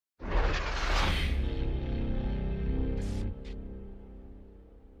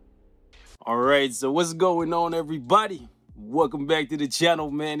All right, so what's going on, everybody? Welcome back to the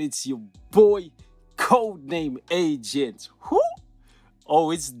channel, man. It's your boy, codename Agent. Who? Oh,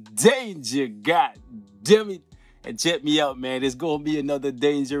 it's Danger. God damn it. And check me out, man. It's going to be another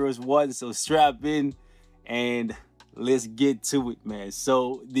dangerous one, so strap in and let's get to it, man.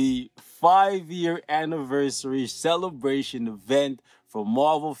 So the 5-year anniversary celebration event for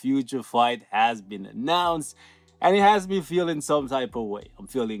Marvel Future Fight has been announced. And it has me feeling some type of way. I'm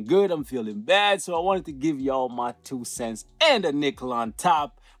feeling good, I'm feeling bad. So I wanted to give y'all my 2 cents and a nickel on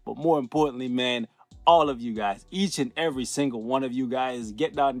top. But more importantly, man, all of you guys, each and every single one of you guys,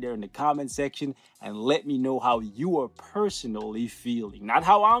 get down there in the comment section and let me know how you are personally feeling. Not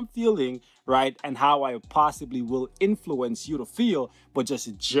how I'm feeling, right? And how I possibly will influence you to feel, but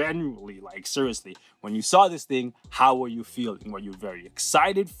just generally, like seriously, when you saw this thing, how were you feeling? Were you very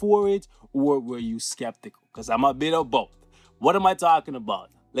excited for it, or were you skeptical? Because I'm a bit of both. What am I talking about?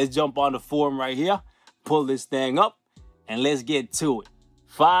 Let's jump on the forum right here, pull this thing up, and let's get to it.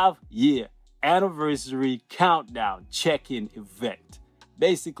 5-year anniversary countdown check-in event.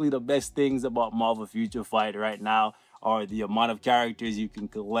 Basically, the best things about Marvel Future Fight right now are the amount of characters you can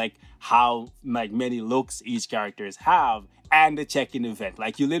collect, how many looks each characters have, and the check-in event.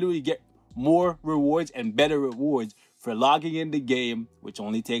 Like, you literally get more rewards and better rewards for logging in the game, which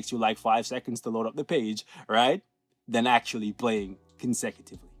only takes you like 5 seconds to load up the page, right? Than actually playing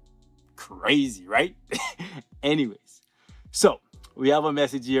consecutively. Crazy, right? Anyways, so we have a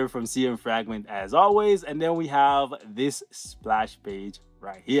message here from CM Fragment as always, and then we have this splash page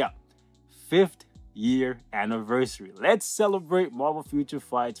right here. 5th year anniversary. Let's celebrate Marvel Future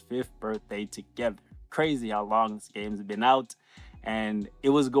Fight's 5th birthday together. Crazy how long this game's been out. And it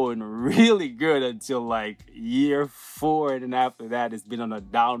was going really good until like year 4, and then after that it's been on a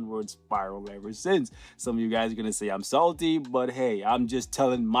downward spiral ever since. Some of you guys are gonna say I'm salty, but hey, I'm just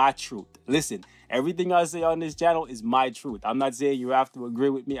telling my truth. Listen, everything I say on this channel is my truth. I'm not saying you have to agree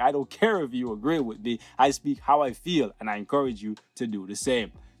with me. I don't care if you agree with me. I speak how I feel, and I encourage you to do the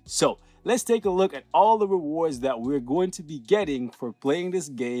same. So let's take a look at all the rewards that we're going to be getting for playing this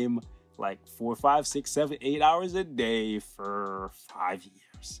game like 4, 5, 6, 7, 8 hours a day for 5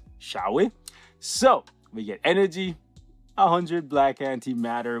 years, shall we? So we get energy, 100 black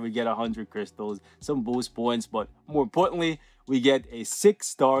antimatter, we get 100 crystals, some boost points, but more importantly, we get a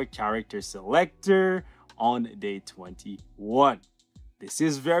 6-star character selector on day 21. This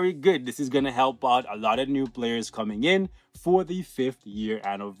is very good. This is going to help out a lot of new players coming in for the 5th year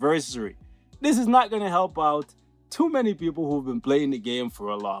anniversary. This is not going to help out too many people who've been playing the game for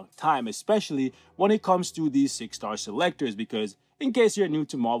a long time, especially when it comes to these 6-star selectors, because in case you're new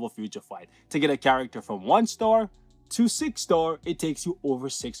to Marvel Future Fight, to get a character from 1-star to 6-star, it takes you over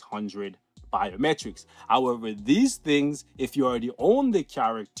 600 biometrics. However, these things, if you already own the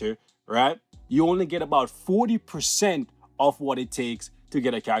character, right, you only get about 40% of what it takes to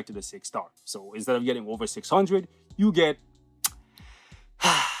get a character to 6-star. So instead of getting over 600, you get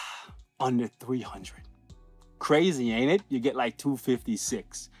under 300. Crazy, ain't it? You get like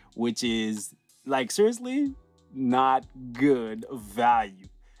 256, which is like seriously not good value.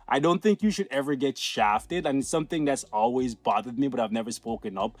 I don't think you should ever get shafted, and it's something that's always bothered me, but I've never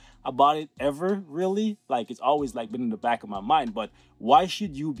spoken up about it ever, really. Like, it's always like been in the back of my mind. But why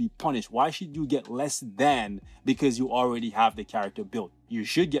should you be punished? Why should you get less than because you already have the character built? You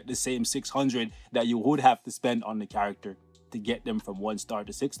should get the same 600 that you would have to spend on the character to get them from 1-star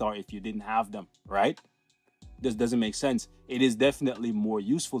to 6-star if you didn't have them, right? This doesn't make sense. It is definitely more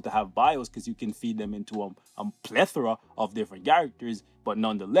useful to have bios because you can feed them into a plethora of different characters, but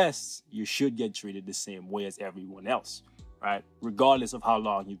nonetheless, you should get treated the same way as everyone else, right? Regardless of how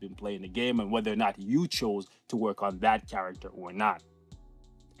long you've been playing the game and whether or not you chose to work on that character or not.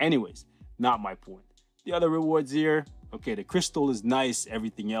 Anyways, not my point. The other rewards here, okay, the crystal is nice.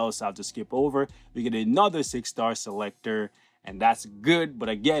 Everything else I'll just skip over. We get another 6-star selector, and that's good. But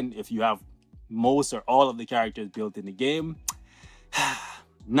again, if you have most or all of the characters built in the game,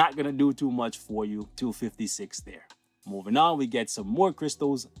 not gonna do too much for you. 256 there. Moving on, we get some more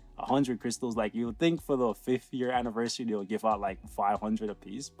crystals, 100 crystals. Like, you would think for the 5th year anniversary they'll give out like 500 a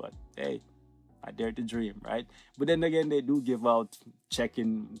piece, but hey, I dare to dream, right? But then again, they do give out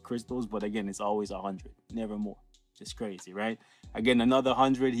check-in crystals, but again, it's always 100, never more. Just crazy, right? Again, another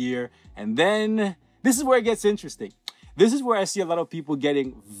 100 here, and then this is where it gets interesting. This is where I see a lot of people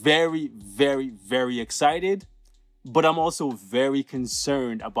getting very, very, very excited, but I'm also very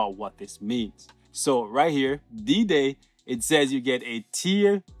concerned about what this means. So right here, D-Day, it says you get a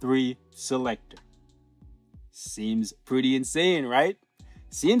tier 3 selector. Seems pretty insane, right?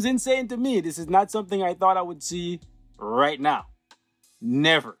 Seems insane to me. This is not something I thought I would see right now.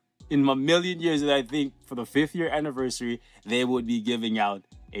 Never in a million years that I think for the 5th year anniversary, they would be giving out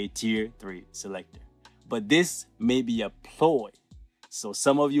a tier 3 selector. But this may be a ploy. So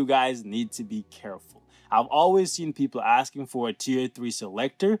some of you guys need to be careful. I've always seen people asking for a tier 3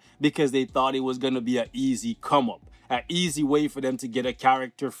 selector because they thought it was going to be an easy come up, an easy way for them to get a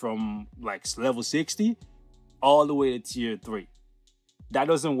character from like level 60 all the way to tier 3. That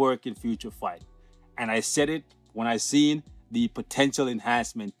doesn't work in Future Fight. And I said it when I seen the potential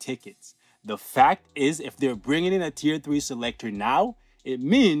enhancement tickets. The fact is, if they're bringing in a tier 3 selector now, it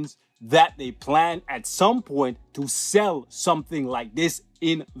means that they plan at some point to sell something like this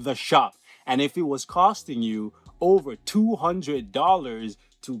in the shop. And if it was costing you over $200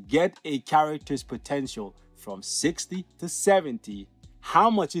 to get a character's potential from 60 to 70, how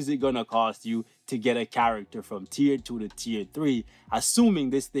much is it gonna cost you to get a character from tier 2 to tier 3, assuming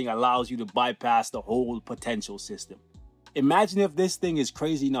this thing allows you to bypass the whole potential system? Imagine if this thing is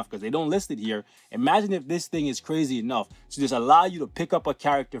crazy enough, because they don't list it here. Imagine if this thing is crazy enough to just allow you to pick up a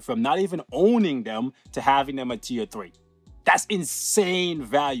character from not even owning them to having them at tier 3. That's insane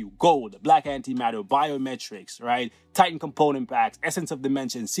value. Gold, Black Antimatter, Biometrics, right? Titan Component Packs, Essence of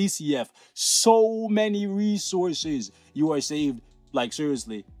Dimension, CCF. So many resources you are saved, like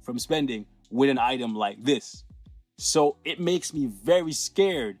seriously, from spending with an item like this. So it makes me very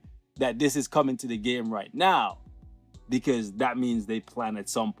scared that this is coming to the game right now, because that means they plan at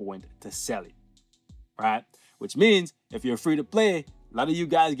some point to sell it, right? Which means if you're free to play, a lot of you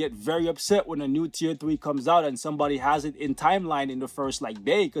guys get very upset when a new tier 3 comes out and somebody has it in timeline in the first like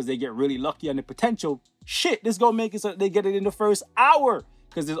day because they get really lucky on the potential. Shit, this gonna make it so that they get it in the first hour,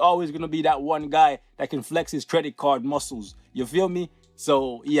 because there's always gonna be that one guy that can flex his credit card muscles. You feel me?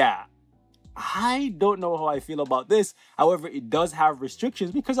 So yeah, I don't know how I feel about this. However, it does have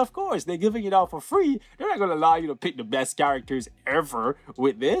restrictions because, of course, they're giving it out for free. They're not going to allow you to pick the best characters ever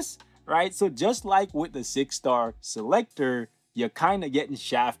with this, right? So just like with the 6-star selector, you're kind of getting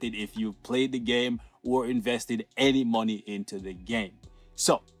shafted if you played the game or invested any money into the game.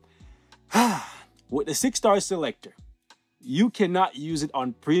 So with the 6-star selector, you cannot use it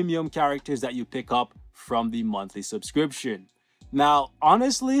on premium characters that you pick up from the monthly subscription. Now,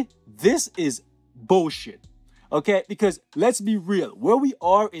 honestly, this is bullshit, okay? Because let's be real, where we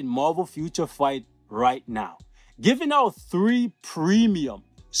are in Marvel Future Fight right now, giving out 3 premium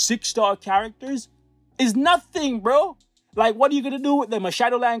 6-star characters is nothing, bro. Like, what are you gonna do with them? A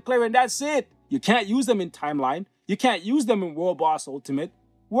Shadowland Clear and that's it. You can't use them in Timeline. You can't use them in World Boss Ultimate.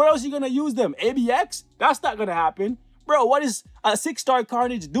 Where else are you gonna use them? ABX? That's not gonna happen. Bro, what is a 6-star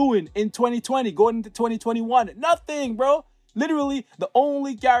Carnage doing in 2020 going into 2021? Nothing, bro. Literally, the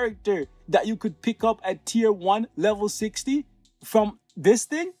only character that you could pick up at tier 1, level 60 from this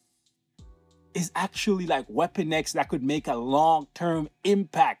thing is actually like Weapon X that could make a long-term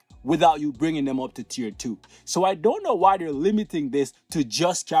impact without you bringing them up to tier 2. So I don't know why they're limiting this to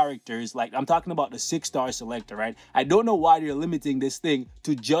just characters. Like, I'm talking about the 6-star selector, right? I don't know why they're limiting this thing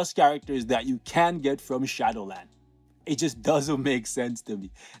to just characters that you can get from Shadowland. It just doesn't make sense to me.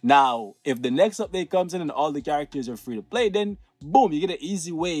 Now, if the next update comes in and all the characters are free to play, then boom, you get an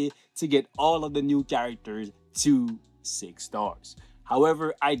easy way to get all of the new characters to 6 stars.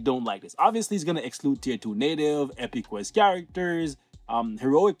 However, I don't like this. Obviously, it's going to exclude tier 2 native, epic quest characters,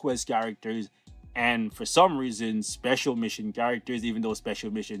 heroic quest characters, and for some reason, special mission characters, even though special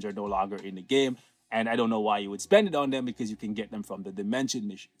missions are no longer in the game. And I don't know why you would spend it on them, because you can get them from the Dimension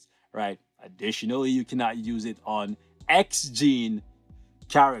missions, right? Additionally, you cannot use it on X-Gene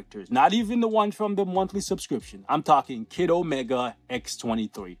characters, not even the one from the monthly subscription. I'm talking Kid Omega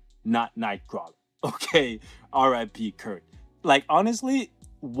X23, not Nightcrawler. Okay, RIP Kurt. Like, honestly,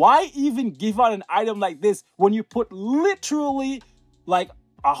 why even give out an item like this when you put literally like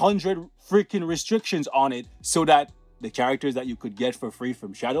 100 freaking restrictions on it so that the characters that you could get for free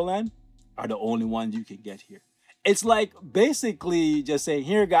from Shadowland are the only ones you can get here? It's like basically just saying,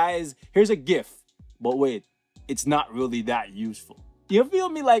 here guys, here's a gift, but wait, it's not really that useful. You feel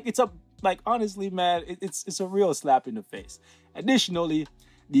me? Like, it's a, like, honestly, man, it's a real slap in the face. Additionally,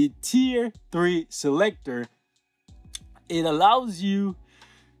 the tier 3 selector, it allows you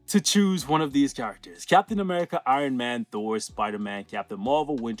to choose one of these characters: Captain America, Iron Man, Thor, Spider-Man, Captain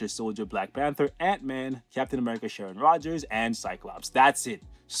Marvel, Winter Soldier, Black Panther, Ant-Man, Captain America, Sharon Rogers, and Cyclops. That's it.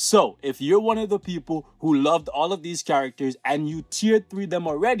 So if you're one of the people who loved all of these characters and you tier 3 them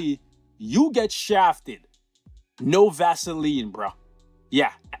already, you get shafted. No Vaseline, bro.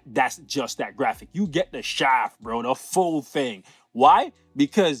 Yeah, that's just that graphic. You get the shaft, bro, the full thing. Why?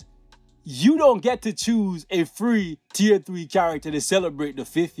 Because you don't get to choose a free tier 3 character to celebrate the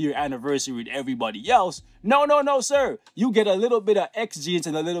 5th year anniversary with everybody else. No, no, no, sir. You get a little bit of XGs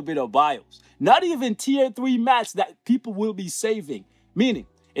and a little bit of bios. Not even tier 3 mats that people will be saving. Meaning,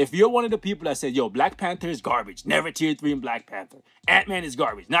 if you're one of the people that said, yo, Black Panther is garbage, never tier 3 in Black Panther. Ant-Man is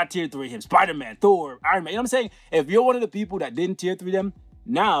garbage, not tier 3 him. Spider-Man, Thor, Iron Man. You know what I'm saying? If you're one of the people that didn't tier 3 them,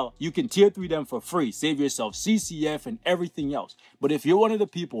 now you can tier 3 them for free. Save yourself CCF and everything else. But if you're one of the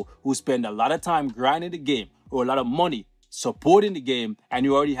people who spend a lot of time grinding the game or a lot of money supporting the game and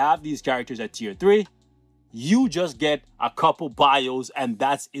you already have these characters at tier 3, you just get a couple bios and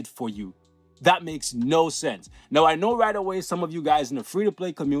that's it for you. That makes no sense. Now, I know right away some of you guys in the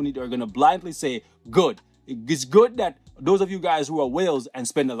free-to-play community are going to blindly say, good. It's good that those of you guys who are whales and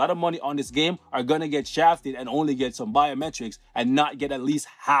spend a lot of money on this game are going to get shafted and only get some biometrics and not get at least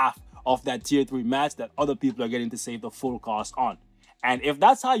half of that tier 3 match that other people are getting to save the full cost on. And if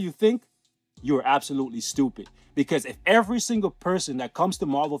that's how you think, you're absolutely stupid. Because if every single person that comes to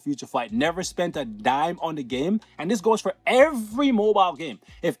Marvel Future Fight never spent a dime on the game, and this goes for every mobile game,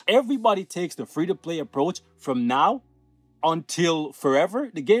 if everybody takes the free-to-play approach from now until forever,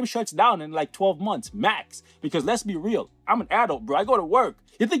 the game shuts down in like 12 months max. Because let's be real, I'm an adult, bro. I go to work.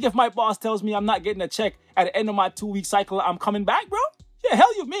 You think if my boss tells me I'm not getting a check at the end of my 2-week cycle, I'm coming back, bro? Yeah,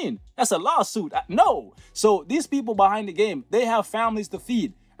 hell you mean? That's a lawsuit. No. So these people behind the game, they have families to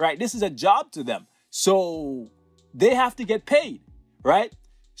feed, right? This is a job to them. So they have to get paid, right?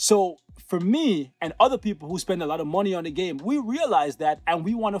 So for me and other people who spend a lot of money on the game, we realize that and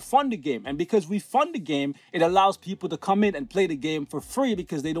we want to fund the game. And because we fund the game, it allows people to come in and play the game for free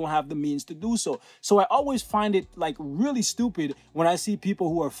because they don't have the means to do so. So I always find it like really stupid when I see people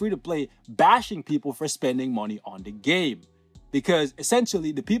who are free to play bashing people for spending money on the game. Because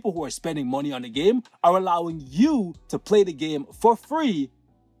essentially the people who are spending money on the game are allowing you to play the game for free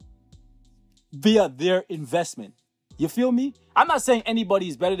via their investment. You feel me? I'm not saying anybody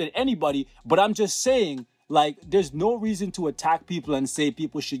is better than anybody, but I'm just saying, like, there's no reason to attack people and say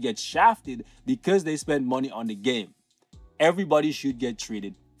people should get shafted because they spend money on the game. Everybody should get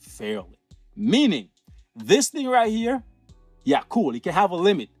treated fairly. Meaning, this thing right here, yeah, cool, it can have a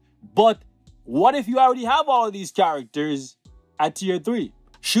limit. But what if you already have all of these characters at tier 3?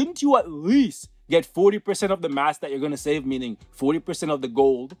 Shouldn't you at least get 40% of the mass that you're going to save, meaning 40% of the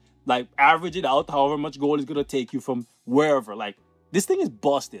gold? Like, average it out, however much gold is going to take you from wherever. Like, this thing is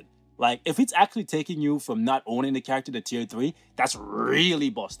busted. Like, if it's actually taking you from not owning the character to tier 3, that's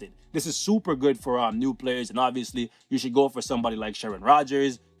really busted. This is super good for new players. And obviously, you should go for somebody like Sharon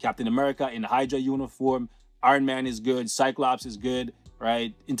Rogers, Captain America in the Hydra uniform. Iron Man is good. Cyclops is good,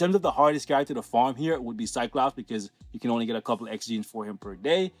 right? In terms of the hardest character to farm here, it would be Cyclops because you can only get a couple of XGs for him per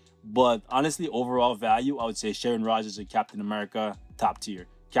day. But honestly, overall value, I would say Sharon Rogers and Captain America, top tier.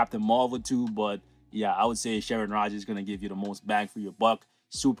 Captain Marvel too, but yeah, I would say Sharon Rogers is going to give you the most bang for your buck.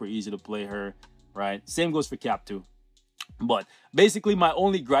 Super easy to play her, right? Same goes for Cap too. But basically, my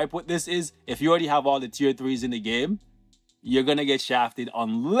only gripe with this is if you already have all the tier 3s in the game, you're going to get shafted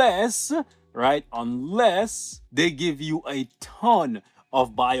unless, right? Unless they give you a ton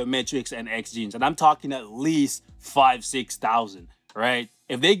of biometrics and XGs. And I'm talking at least 5,000-6,000, right?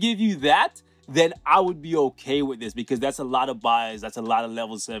 If they give you that, then I would be okay with this because that's a lot of buys. That's a lot of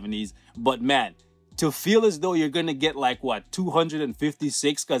level 70s. But man, to feel as though you're going to get like, what,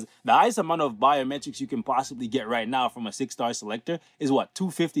 256? Because the highest amount of biometrics you can possibly get right now from a 6-star selector is what,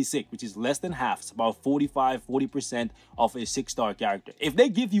 256, which is less than half. It's about 40% of a 6-star character. If they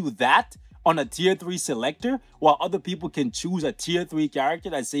give you that on a tier 3 selector, while other people can choose a tier 3 character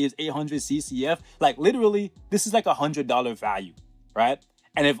that saves 800 CCF, like literally, this is like $100 value, right?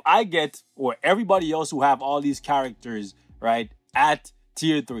 And if I get, or everybody else who have all these characters, right, at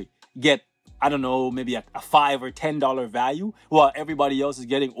tier 3, get, I don't know, maybe a $5 or $10 value, while everybody else is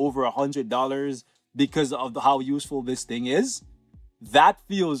getting over $100 because of how useful this thing is, that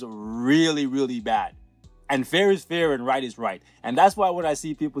feels really, really bad. And fair is fair and right is right. And that's why when I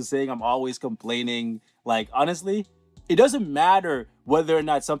see people saying I'm always complaining, like, honestly, it doesn't matter whether or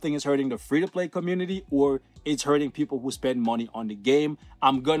not something is hurting the free-to-play community or it's hurting people who spend money on the game.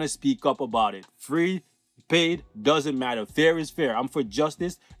 I'm gonna speak up about it. Free, paid, doesn't matter. Fair is fair. I'm for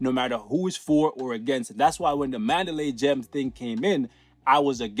justice no matter who is for or against it. That's why when the Mandalay Gem thing came in, I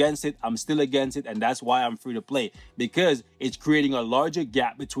was against it. I'm still against it. And that's why I'm free to play, because it's creating a larger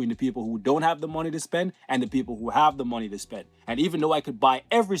gap between the people who don't have the money to spend and the people who have the money to spend. And even though I could buy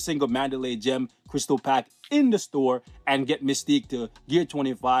every single Mandalay Gem crystal pack in the store and get Mystique to gear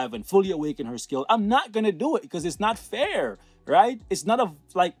 25 and fully awaken her skill, I'm not going to do it because it's not fair. right? It's not a,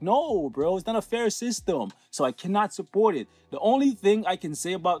 like, no, bro, it's not a fair system. So I cannot support it. The only thing I can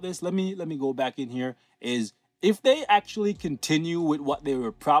say about this, let me go back in here, is if they actually continue with what they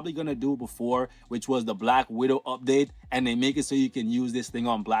were probably going to do before, which was the Black Widow update, and they make it so you can use this thing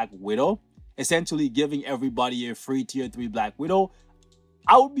on Black Widow, essentially giving everybody a free tier 3 Black Widow,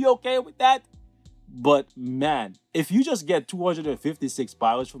 I would be okay with that. But man, if you just get 256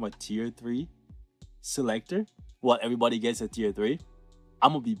 powers from a tier 3 selector, well, everybody gets a tier 3,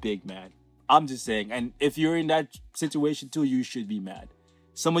 I'm gonna be big mad. I'm just saying. And if you're in that situation too, you should be mad.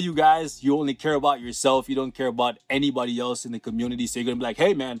 Some of you guys, you only care about yourself. You don't care about anybody else in the community. So you're going to be like,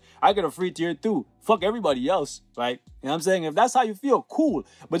 hey, man, I got a free tier 2. Fuck everybody else, right? You know what I'm saying? If that's how you feel, cool.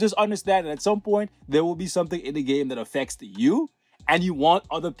 But just understand that at some point, there will be something in the game that affects you. And you want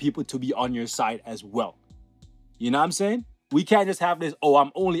other people to be on your side as well. You know what I'm saying? We can't just have this, oh,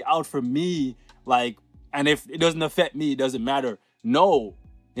 I'm only out for me. Like, and if it doesn't affect me, it doesn't matter. No.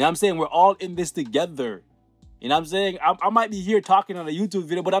 You know what I'm saying? We're all in this together. You know what I'm saying? I might be here talking on a YouTube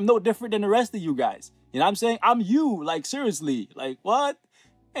video, but I'm no different than the rest of you guys. You know what I'm saying? I'm you. Like, seriously. Like, what?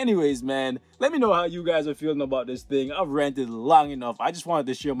 Anyways, man, let me know how you guys are feeling about this thing. I've ranted long enough. I just wanted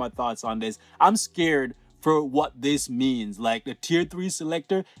to share my thoughts on this. I'm scared for what this means. Like, the tier 3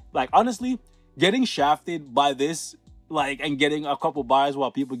 selector. Like, honestly, getting shafted by this, like, and getting a couple buys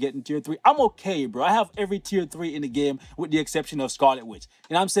while people get in tier 3, I'm okay, bro. I have every tier 3 in the game with the exception of Scarlet Witch.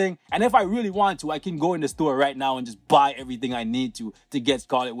 You know what I'm saying? And if I really want to, I can go in the store right now and just buy everything I need to get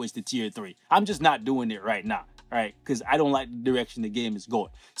Scarlet Witch to tier 3. I'm just not doing it right now, right? Because I don't like the direction the game is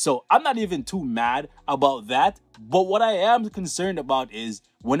going. So I'm not even too mad about that. But what I am concerned about is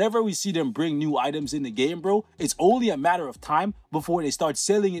whenever we see them bring new items in the game, bro, it's only a matter of time before they start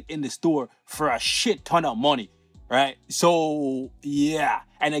selling it in the store for a shit ton of money. Right? So, yeah.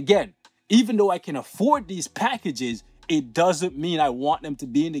 And again, even though I can afford these packages, it doesn't mean I want them to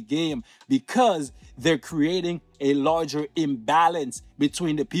be in the game because they're creating a larger imbalance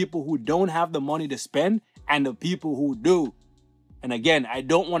between the people who don't have the money to spend and the people who do. And again, I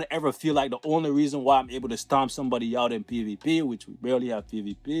don't want to ever feel like the only reason why I'm able to stomp somebody out in PvP, which we barely have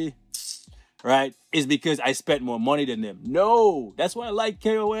PvP, right, is because I spent more money than them. No, that's why I like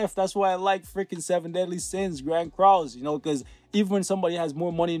KOF. That's why I like freaking 7 Deadly Sins, Grand Cross, you know, because even when somebody has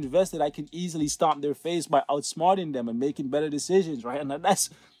more money invested, I can easily stomp their face by outsmarting them and making better decisions, right? And that's,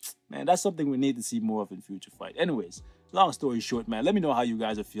 man, that's something we need to see more of in future fight. Anyways, long story short, man, let me know how you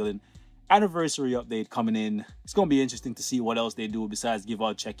guys are feeling. Anniversary update coming in. It's going to be interesting to see what else they do besides give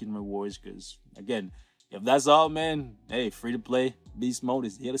out check-in rewards because, again, if that's all, man, hey, free to play, beast mode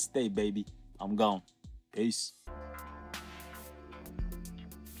is here to stay, baby. I'm gone. Peace.